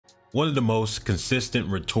One of the most consistent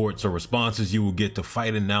retorts or responses you will get to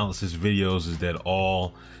fight analysis videos is that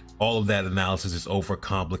all of that analysis is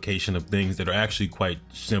overcomplication of things that are actually quite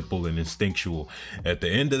simple and instinctual. At the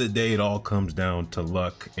end of the day, it all comes down to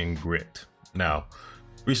luck and grit. Now,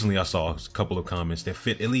 recently I saw a couple of comments that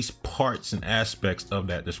fit at least parts and aspects of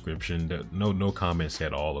that description. No comment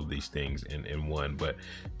said all of these things in one, but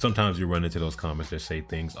sometimes you run into those comments that say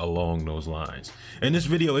things along those lines. And this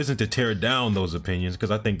video isn't to tear down those opinions,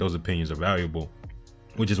 because I think those opinions are valuable,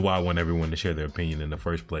 which is why I want everyone to share their opinion in the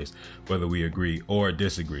first place, whether we agree or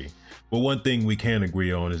disagree. But one thing we can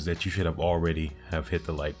agree on is that you should have already hit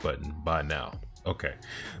the like button by now. Okay,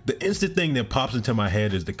 the instant thing that pops into my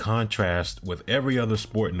head is the contrast with every other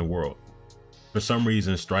sport in the world. For some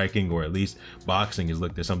reason, striking, or at least boxing, is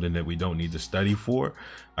looked at something that we don't need to study for.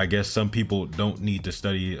 I guess some people don't need to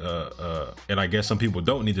study, and I guess some people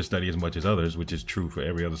don't need to study as much as others, which is true for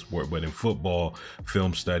every other sport. But in football,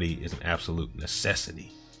 film study is an absolute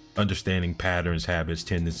necessity. Understanding patterns, habits,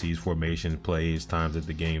 tendencies, formation, plays, times of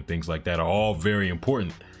the game, things like that are all very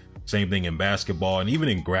important. Same thing in basketball, and even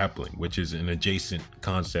in grappling, which is an adjacent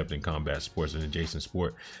concept in combat sports, an adjacent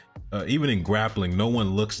sport. Even in grappling, no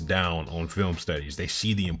one looks down on film studies. They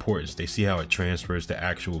see the importance. They see how it transfers to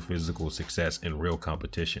actual physical success in real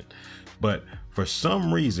competition. But for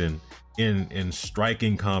some reason, in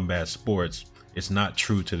striking combat sports, it's not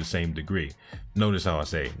true to the same degree. Notice how I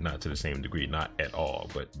say not to the same degree, not at all,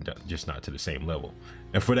 but just not to the same level.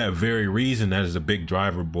 And for that very reason, that is a big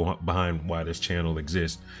driver behind why this channel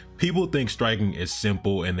exists. People think striking is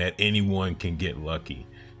simple and that anyone can get lucky.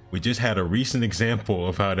 We just had a recent example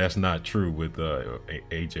of how that's not true with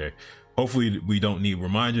AJ. Hopefully we don't need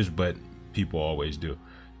reminders, but people always do.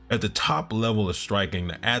 At the top level of striking,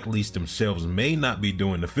 the athletes themselves may not be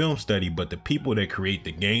doing the film study, but the people that create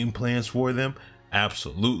the game plans for them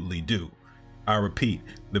absolutely do. I repeat,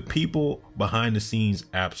 the people behind the scenes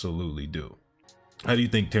absolutely do. How do you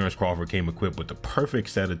think Terence Crawford came equipped with the perfect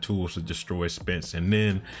set of tools to destroy Spence? And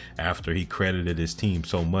then, after he credited his team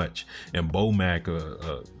so much, and Bomac,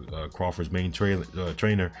 Crawford's main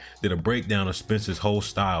trainer, did a breakdown of Spence's whole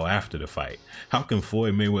style after the fight. How can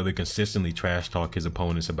Floyd Mayweather consistently trash talk his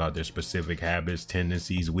opponents about their specific habits,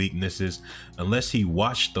 tendencies, weaknesses, unless he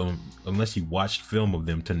watched film of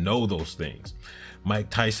them to know those things?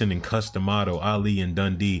 Mike Tyson and Cus D'Amato, Ali and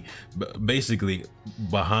Dundee. Basically,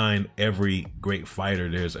 behind every great fighter,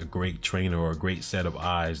 there's a great trainer or a great set of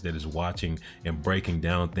eyes that is watching and breaking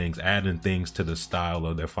down things, adding things to the style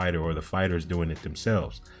of their fighter, or the fighters doing it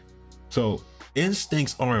themselves. So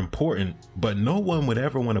instincts are important, but no one would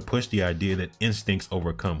ever want to push the idea that instincts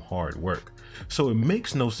overcome hard work. So it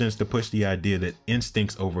makes no sense to push the idea that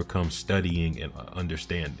instincts overcome studying and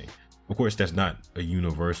understanding. Of course, that's not a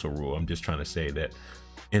universal rule. I'm just trying to say that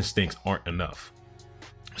instincts aren't enough.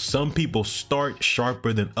 Some people start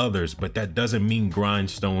sharper than others, but that doesn't mean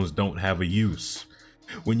grindstones don't have a use.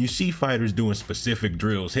 When you see fighters doing specific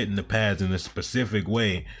drills, hitting the pads in a specific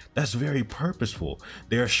way, that's very purposeful.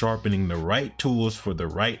 They're sharpening the right tools for the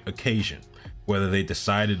right occasion. Whether they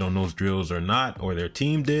decided on those drills or not, or their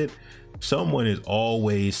team did, someone is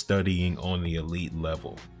always studying on the elite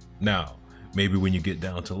level. Now, maybe when you get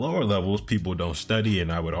down to lower levels, people don't study,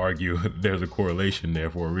 and I would argue there's a correlation there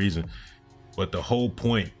for a reason. But the whole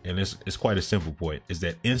point, and it's quite a simple point, is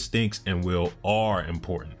that instincts and will are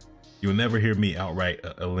important. You'll never hear me outright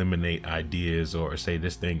eliminate ideas or say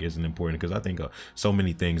this thing isn't important, because I think so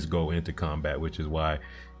many things go into combat, which is why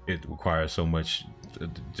it requires so much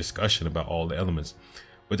discussion about all the elements.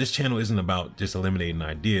 But this channel isn't about just eliminating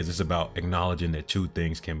ideas. It's about acknowledging that two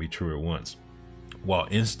things can be true at once. While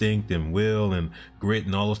instinct and will and grit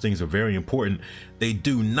and all those things are very important, they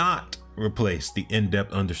do not replace the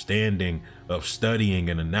in-depth understanding of studying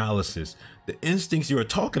and analysis. The instincts you are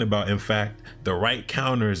talking about, in fact, the right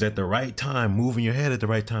counters at the right time, moving your head at the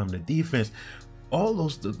right time, the defense, all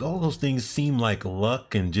those things seem like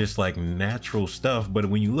luck and just like natural stuff. But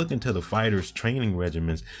when you look into the fighters' training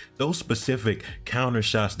regimens, those specific counter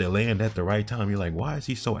shots that land at the right time, you're like, why is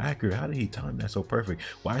he so accurate? How did he time that so perfect?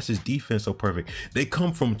 Why is his defense so perfect? They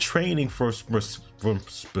come from training from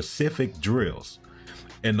specific drills.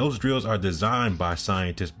 And those drills are designed by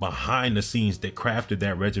scientists behind the scenes that crafted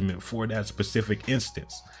that regimen for that specific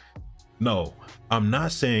instance. No, I'm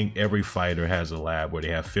not saying every fighter has a lab where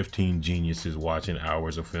they have 15 geniuses watching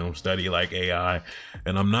hours of film study like AI.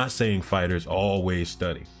 And I'm not saying fighters always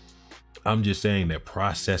study. I'm just saying that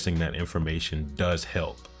processing that information does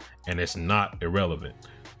help, and it's not irrelevant.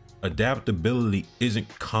 Adaptability isn't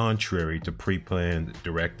contrary to pre-planned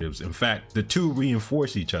directives. In fact, the two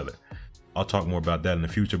reinforce each other. I'll talk more about that in the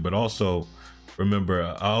future, but also remember,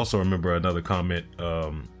 I also remember another comment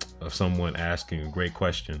of someone asking a great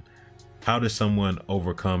question. How does someone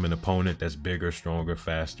overcome an opponent that's bigger, stronger,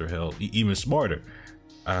 faster, hell, even smarter?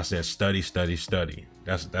 I said, study, study, study.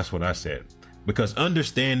 That's what I said. Because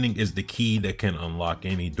understanding is the key that can unlock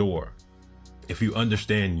any door. If you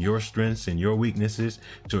understand your strengths and your weaknesses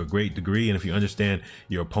to a great degree, and if you understand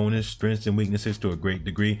your opponent's strengths and weaknesses to a great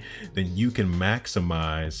degree, then you can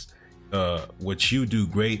maximize what you do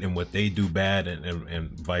great and what they do bad,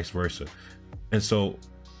 and vice versa. And so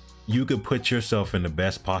you could put yourself in the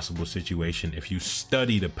best possible situation if you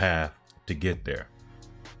study the path to get there.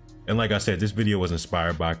 And like I said, this video was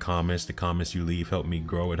inspired by comments. The comments you leave help me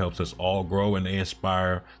grow. It helps us all grow, and they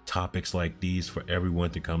inspire topics like these for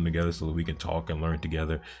everyone to come together so that we can talk and learn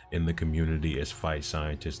together in the community as fight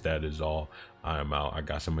scientists. That is all. I am out. I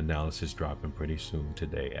got some analysis dropping pretty soon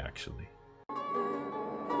today, actually.